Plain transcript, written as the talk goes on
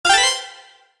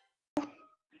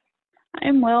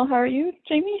I'm well. How are you,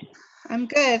 Jamie? I'm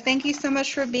good. Thank you so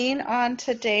much for being on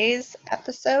today's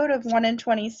episode of 1 in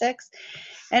 26.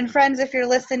 And friends, if you're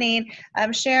listening,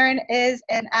 Sharon is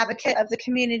an advocate of the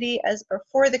community or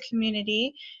for the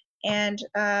community. And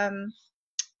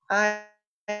I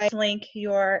link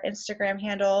your Instagram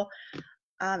handle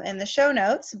in the show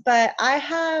notes. But I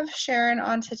have Sharon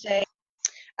on today.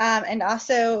 And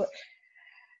also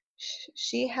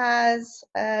she has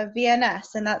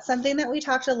VNS, and that's something that we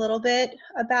talked a little bit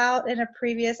about in a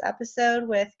previous episode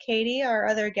with Katie, our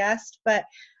other guest, but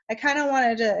I kind of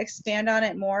wanted to expand on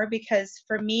it more because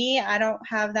for me, I don't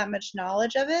have that much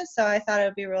knowledge of it, so I thought it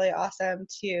would be really awesome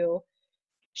to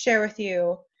share with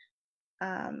you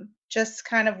just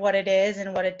kind of what it is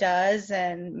and what it does,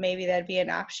 and maybe that'd be an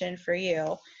option for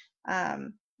you.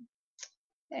 Um,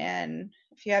 and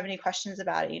if you have any questions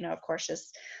about it, of course,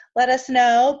 just let us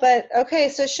know. But okay,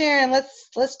 so Sharon,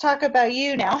 let's talk about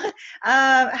you now.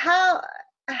 How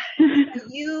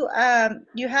you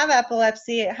have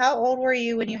epilepsy? How old were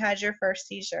you when you had your first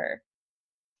seizure?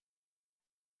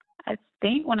 I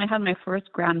think when I had my first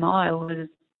grand mal, I was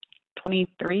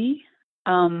 23.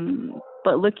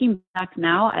 But looking back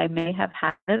now, I may have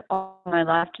had it all my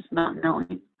life, just not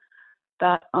knowing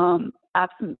that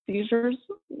absent seizures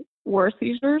were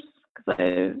seizures.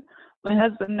 Because my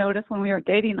husband noticed when we were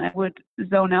dating, I would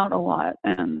zone out a lot,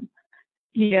 and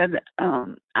he had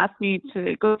asked me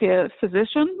to go see a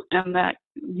physician, and that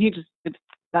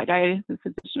guy, the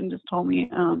physician, just told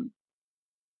me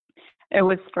it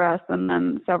was stress, and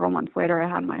then several months later, I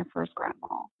had my first grand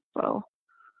mal. So.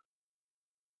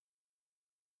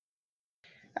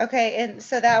 Okay, and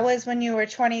so that was when you were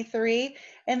 23,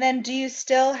 and then do you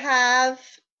still have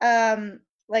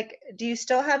do you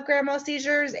still have grand mal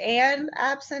seizures and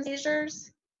absent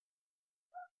seizures?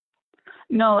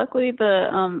 No, luckily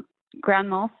the grand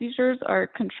mal seizures are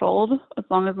controlled as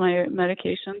long as my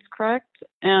medication's correct,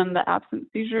 and the absent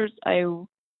seizures, I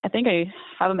think I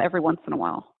have them every once in a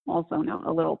while. I'll zone out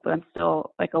a little, but I'm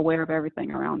still aware of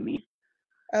everything around me.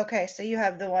 Okay, so you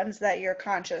have the ones that you're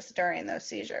conscious during those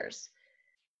seizures.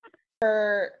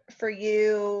 For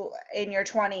you in your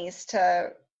 20s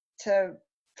to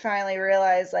finally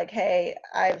realize hey,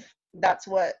 that's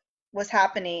what was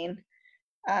happening,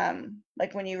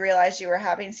 when you realized you were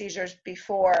having seizures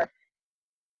before,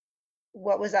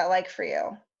 what was that like for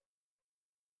you?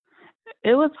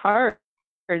 It was hard,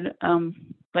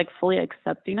 fully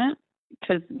accepting it,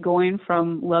 because going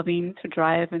from loving to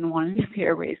drive and wanting to be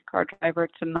a race car driver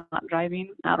to not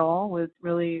driving at all was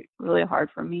really, really hard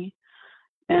for me.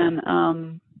 And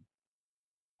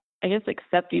I guess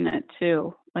accepting it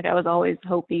too. I was always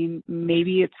hoping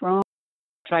maybe it's wrong,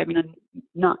 driving and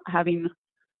not having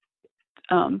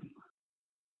to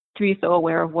be so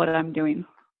aware of what I'm doing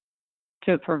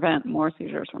to prevent more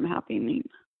seizures from happening.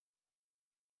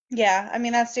 Yeah, I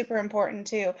mean that's super important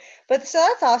too. But so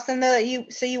that's awesome though that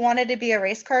you wanted to be a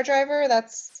race car driver.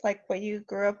 That's what you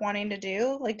grew up wanting to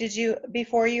do. Did you,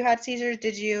 before you had seizures,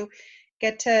 did you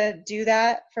get to do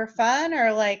that for fun,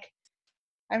 or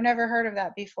I've never heard of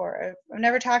that before. I've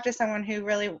never talked to someone who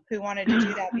wanted to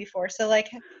do that before. So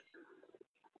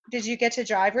did you get to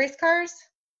drive race cars?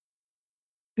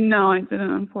 No, I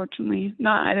didn't, unfortunately.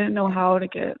 I didn't know how to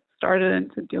get started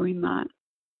into doing that.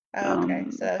 Oh, okay.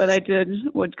 But I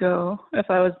would go, if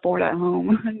I was bored at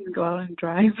home, I'd go out and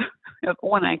drive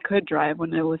when I could drive,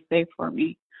 when it was safe for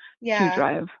me to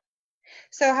drive.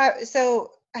 So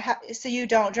you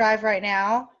don't drive right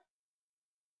now?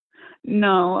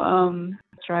 No,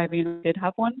 driving, I did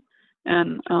have one,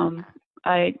 and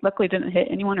I luckily didn't hit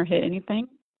anyone or hit anything.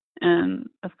 And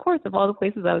of course, of all the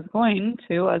places I was going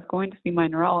to see my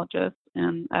neurologist,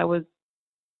 and I was,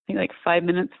 I think, 5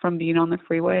 minutes from being on the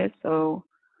freeway. So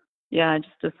yeah, I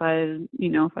just decided,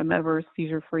 if I'm ever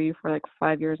seizure free for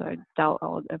 5 years, I doubt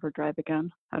I'll ever drive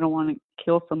again. I don't want to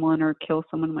kill someone or kill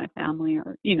someone in my family,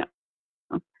 or then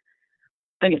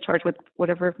get charged with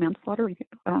whatever manslaughter.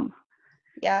 I don't know.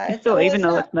 Yeah, Even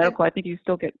though it's medical, I think you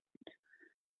still get.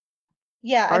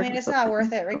 Yeah, I mean, it's not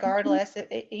worth it regardless.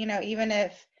 Even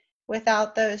if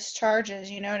without those charges,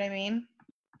 you know what I mean?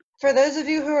 For those of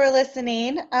you who are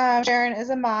listening, Sharon is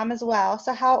a mom as well.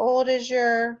 So how old is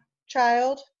your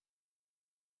child?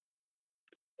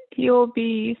 He'll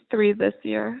be 3 this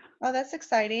year. Oh, that's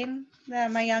exciting. Yeah,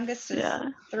 my youngest is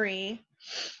 3.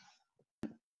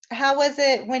 How was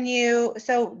it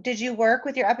did you work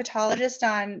with your epileptologist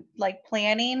on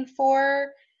planning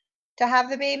to have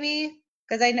the baby?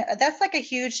 Because I know that's a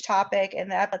huge topic in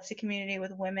the epilepsy community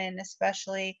with women,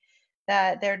 especially,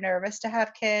 that they're nervous to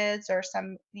have kids, or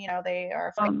some, they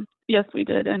are. Yes, we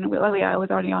did, and I was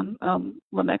already on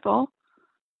Lamictal,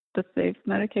 the safe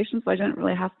medication, so I didn't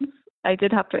really have to I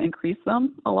did have to increase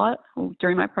them a lot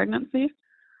during my pregnancy.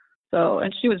 So,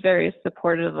 and she was very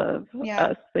supportive of Yeah.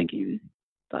 us, thinking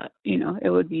that, you know, it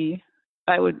would be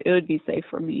safe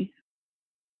for me,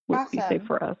 would be safe Awesome.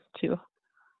 for us to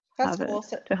That's have it, cool.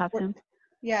 So, to have him.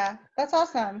 yeah, that's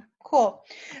awesome. Cool.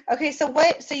 Okay, so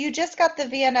you just got the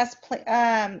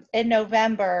VNS in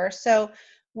November. So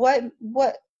what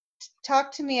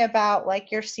talk to me about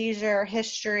like your seizure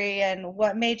history and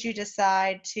what made you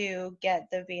decide to get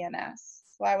the VNS?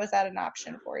 Why was that an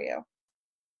option for you?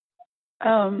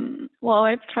 Well,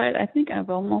 I think I've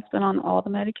almost been on all the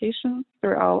medications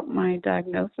throughout my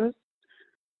diagnosis,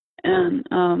 and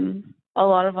a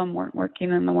lot of them weren't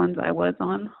working, and the ones I was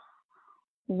on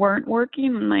weren't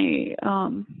working.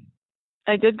 And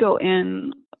I did go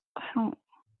in, I don't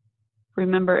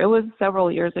remember, it was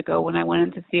several years ago when I went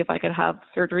in to see if I could have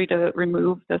surgery to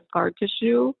remove the scar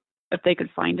tissue, if they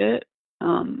could find it.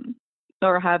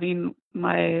 Or having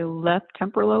my left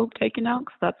temporal lobe taken out,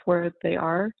 because that's where they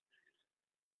are.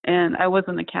 And I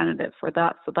wasn't a candidate for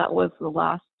that, so that was the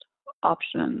last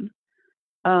option.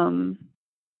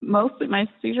 Mostly my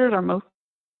seizures are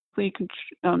mostly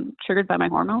triggered by my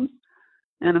hormones,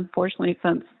 and unfortunately,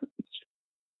 since it's,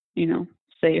 you know,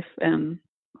 safe and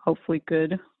hopefully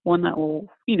good, one that will,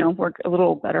 you know, work a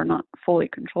little better, not fully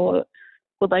control it.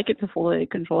 Would like it to fully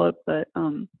control it, but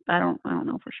I don't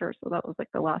know for sure. So that was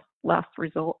like the last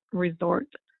resort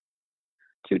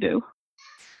to do.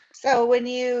 So when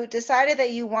you decided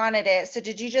that you wanted it, so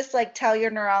did you just like tell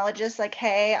your neurologist like,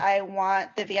 "Hey, I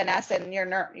want the VNS," and your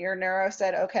neuro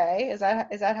said, "Okay"? Is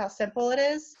that how simple it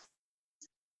is?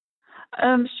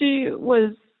 She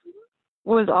was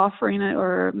offering it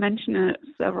or mentioning it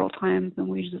several times, and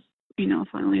we just, you know,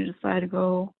 finally decided to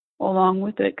go along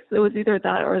with it, because it was either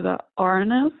that or the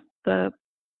RNS, the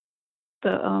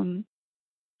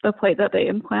plate that they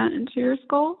implant into your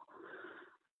skull.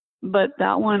 But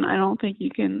that one, I don't think you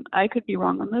can. I could be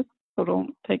wrong on this, so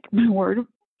don't take my word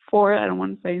for it. I don't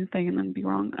want to say anything and then be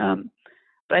wrong.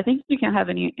 But I think you can't have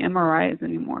any MRIs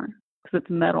anymore because it's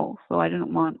metal. So I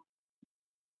didn't want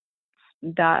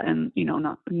that, and, you know,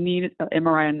 not need an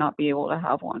MRI and not be able to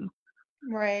have one.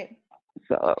 Right.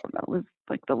 So that was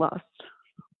like the last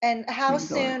And how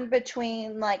resort. soon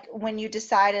between like when you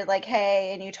decided like,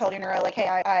 "Hey," and you told your neuro like, "Hey,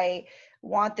 I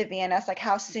want the VNS," like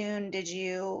how soon did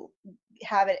you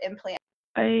have it implanted?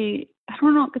 I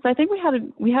don't know, because I think we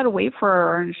had to wait for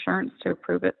our insurance to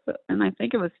approve it, and I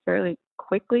think it was fairly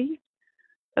quickly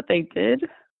that they did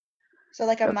So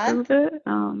like a approve month? it.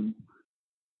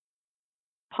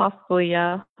 Possibly,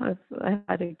 yeah. I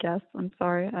had to guess. I'm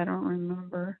sorry, I don't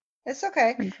remember It's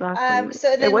okay. exactly.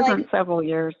 So It then like wasn't several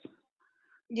years.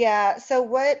 yeah, so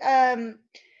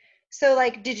so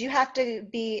like did you have to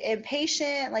be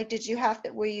inpatient? Like did you have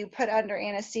to were you put under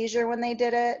anesthesia when they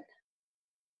did it?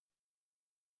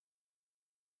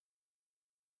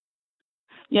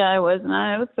 Yeah, I was, and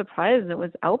I was surprised it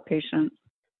was outpatient.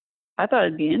 I thought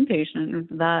it'd be inpatient,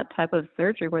 that type of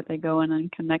surgery where they go in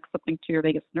and connect something to your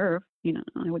vagus nerve. You know,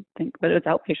 I would think, but it was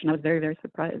outpatient. I was very, very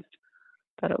surprised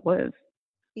that it was,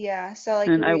 Yeah, so like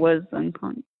and I was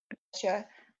unconscious. gotcha.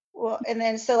 Well, and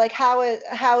then so like how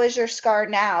is your scar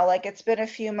now? Like it's been a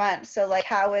few months. So like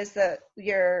how is the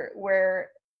your where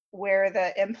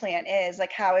the implant is?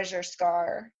 Like how is your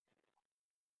scar?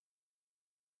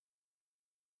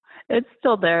 It's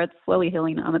still there. It's slowly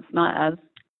healing. It's not as,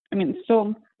 I mean, it's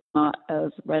still not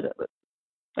as red.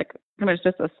 Like pretty much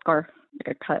just a scar,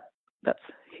 like a cut that's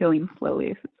healing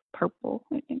slowly. It's purple.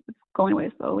 I think it's going away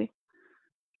slowly.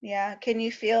 Yeah, can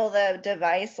you feel the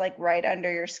device like right under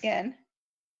your skin?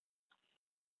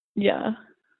 Yeah,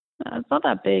 it's not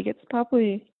that big. It's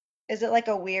probably Is it like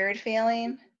a weird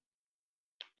feeling?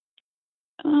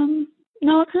 um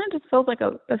no, it kind of just feels like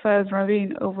if I was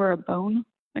rubbing over a bone,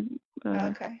 like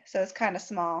Okay, so it's kind of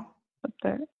small. up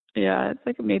there. Yeah, it's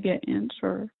like maybe an inch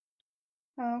or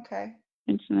Oh, okay.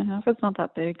 inch and a half. It's not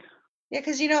that big. Yeah,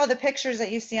 because you know the pictures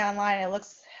that you see online, it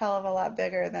looks hell of a lot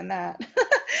bigger than that.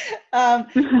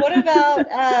 What about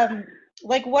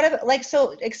like what about like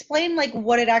so explain like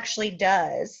what it actually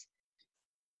does.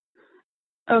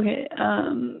 Okay,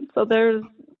 so there's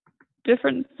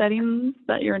different settings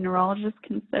that your neurologist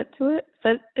can set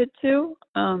it to.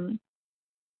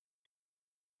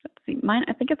 Let's see, mine,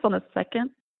 I think it's on the second,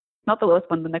 not the lowest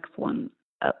one, the next one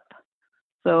up.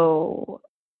 So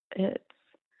it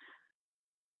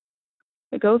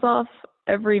goes off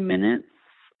every minute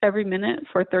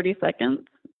for 30 seconds.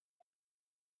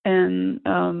 And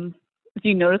if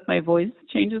you notice my voice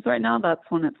changes right now, that's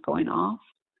when it's going off.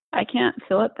 I can't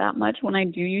feel it that much. When I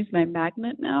do use my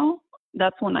magnet now,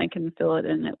 that's when I can feel it,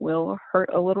 and it will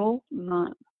hurt a little,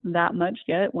 not that much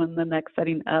yet when the next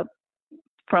setting up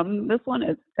from this one,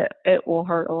 it will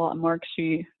hurt a lot more because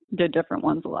she did different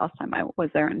ones the last time I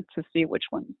was there, and to see which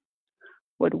ones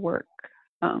would work.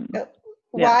 So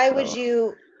Yeah, why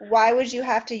would you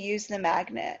have to use the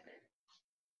magnet?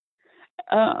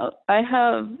 I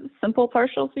have simple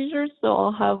partial seizures, so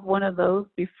I'll have one of those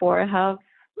before I have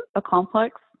a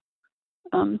complex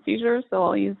seizure, so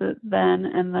I'll use it then.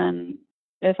 And then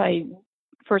if I,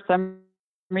 for some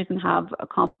reason, have a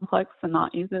complex and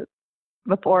not use it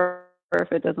before, or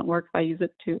if it doesn't work, if I use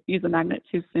the magnet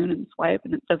too soon and swipe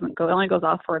and it doesn't go, it only goes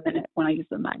off for a minute when I use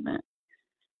the magnet.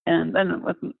 And then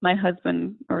with my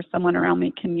husband or someone around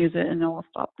me can use it, and it will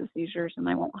stop the seizures, and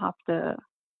I won't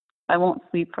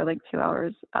sleep for like 2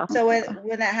 hours after. So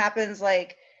when that happens,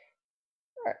 like,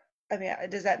 I mean,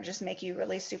 does that just make you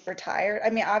really super tired? I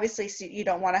mean, obviously you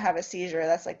don't want to have a seizure.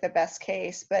 That's like the best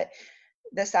case, but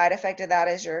the side effect of that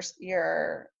is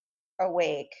you're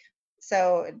awake.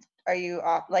 So are you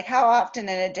off, like, how often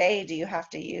in a day do you have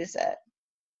to use it?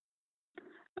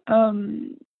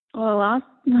 Well, I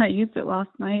used it last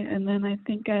night, and then I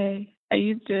think I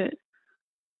used it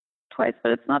twice,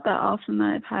 but it's not that often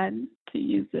that I've had to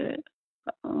use it.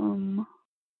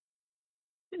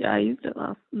 Yeah, I used it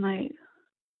last night.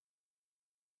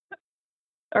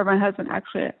 Or my husband,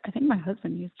 actually, I think my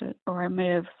husband used it, or I may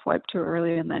have swiped too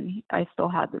early, and then I still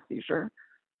had the seizure.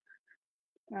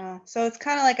 Oh, so it's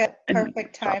kind of like a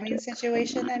perfect timing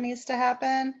situation that needs to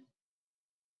happen.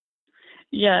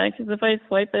 Yeah, because if I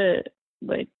swipe it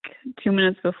like 2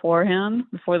 minutes beforehand,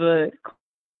 before the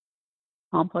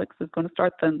complex is going to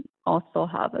start, then I'll still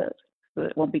have it, so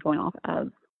it won't be going off as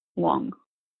long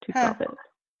to stop it.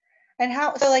 And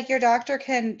so like your doctor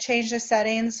can change the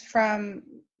settings from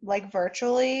like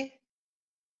virtually?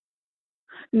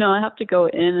 No, I have to go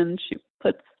in, and she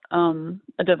puts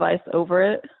a device over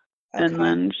it, and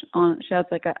then she has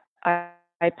like a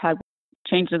iPad,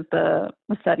 changes the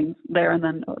settings there, and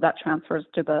then that transfers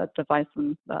to the device,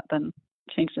 and that then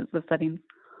changes the settings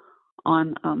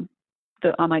on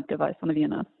my device, on the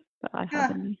VNS that I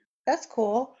have in me. That's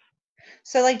cool.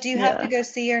 So like, do you have to go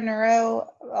see your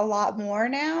neuro a lot more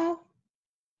now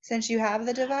since you have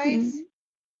the device?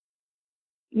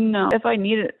 No, if I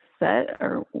need it set,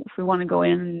 or if we want to go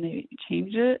in and maybe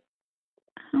change it.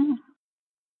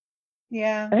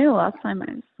 Yeah. I think the last time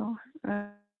I saw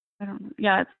her, I don't know.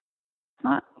 Yeah, it's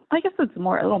not. I guess it's a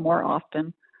little more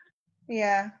often.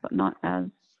 Yeah. But not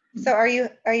as. So are you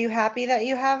happy that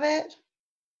you have it?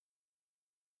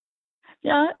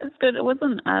 Yeah, it's good. It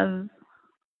wasn't as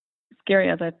scary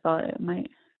as I thought it might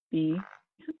be.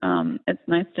 It's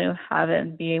nice to have it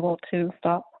and be able to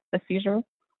stop a seizure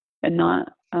and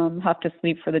not have to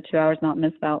sleep for the 2 hours, not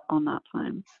miss out on that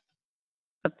time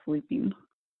of sleeping.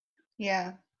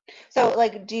 Yeah. So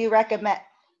like, do you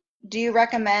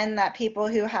recommend that people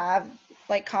who have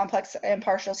like complex and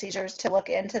partial seizures to look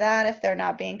into that if they're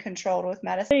not being controlled with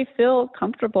medicine? They feel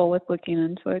comfortable with looking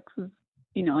into it, because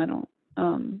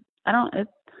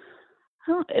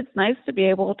it's nice to be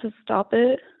able to stop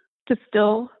it, to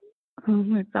still,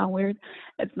 it sounds weird.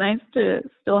 It's nice to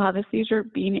still have a seizure,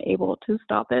 being able to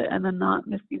stop it, and then not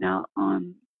missing out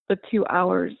on the 2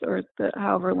 hours or the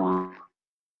however long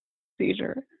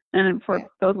seizure. And for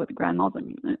those with grand mal, I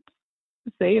mean,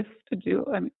 it's safe to do.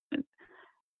 I mean, it's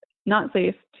not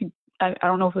safe to, I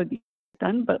don't know if it would be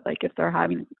done, but like if they're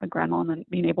having a grand mal and then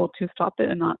being able to stop it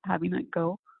and not having it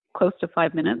go close to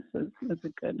 5 minutes is a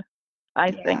good.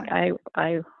 I think I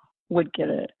would get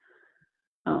it.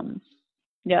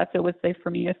 If it was safe for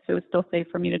me, if it was still safe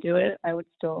for me to do it, I would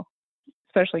still,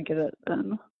 especially get it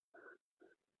then.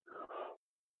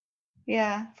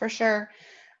 Yeah, for sure.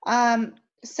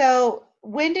 So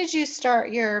when did you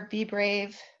start your Be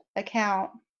Brave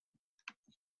account?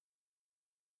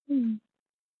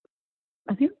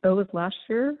 I think that was last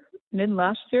year, mid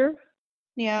last year.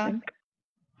 Yeah.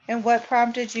 And what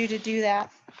prompted you to do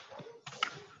that?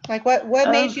 Like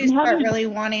what made you start really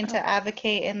wanting to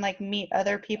advocate and like meet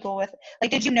other people with,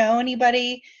 like, did you know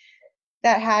anybody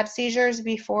that had seizures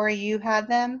before you had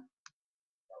them?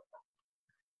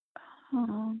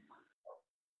 I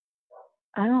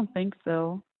don't think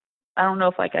so. I don't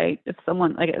know if if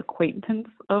someone, like an acquaintance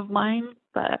of mine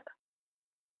that,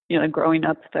 growing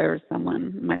up, there was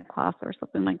someone in my class or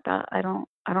something like that. I don't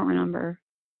remember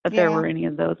that there were any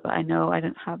of those, but I know I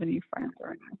didn't have any friends or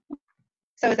anything.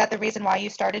 So is that the reason why you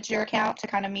started your account, to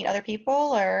kind of meet other people,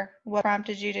 or what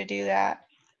prompted you to do that?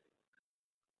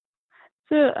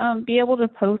 To be able to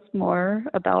post more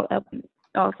about it,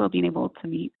 also being able to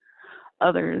meet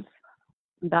others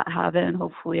that have it and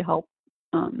hopefully help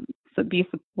be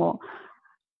support.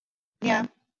 Yeah,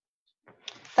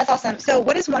 that's awesome. So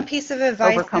what is one piece of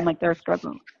advice overcome like their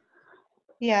struggles?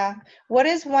 Yeah. What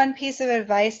is one piece of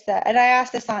advice that, and I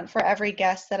ask this on for every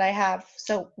guest that I have.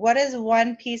 So, what is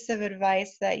one piece of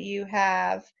advice that you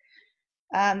have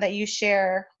that you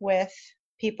share with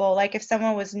people? Like if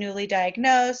someone was newly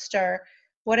diagnosed, or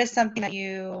what is something that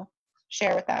you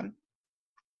share with them?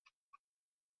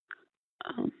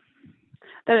 Um,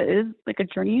 that it is like a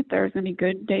journey. There's going to be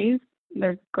good days.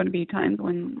 There's going to be times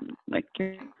when like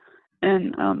you're,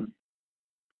 and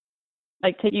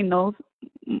like taking those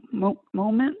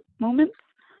moments,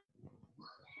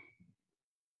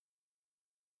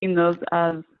 seeing those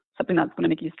as something that's going to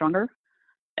make you stronger,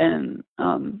 and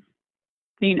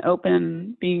being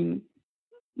open, being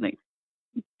like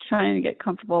trying to get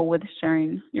comfortable with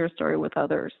sharing your story with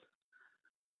others.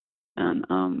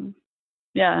 And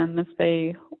yeah, and if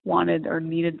they wanted or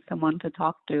needed someone to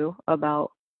talk to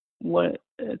about what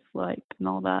it's like and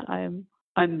all that,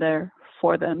 I'm there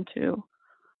for them to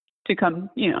come,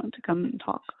 to come and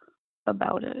talk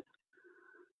about it.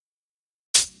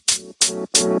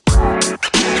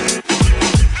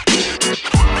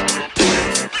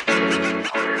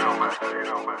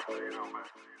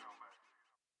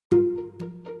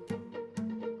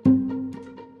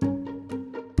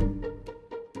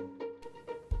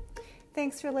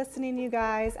 Thanks for listening, you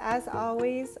guys. As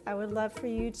always, I would love for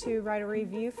you to write a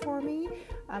review for me.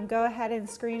 Go ahead and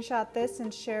screenshot this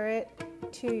and share it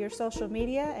to your social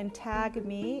media and tag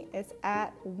me. It's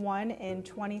at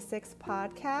 1in26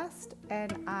 podcast,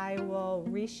 and I will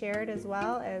reshare it as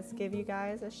well as give you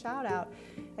guys a shout out.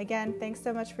 Again, thanks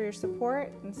so much for your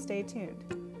support, and stay tuned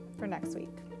for next week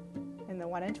in the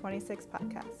 1in26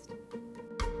 podcast.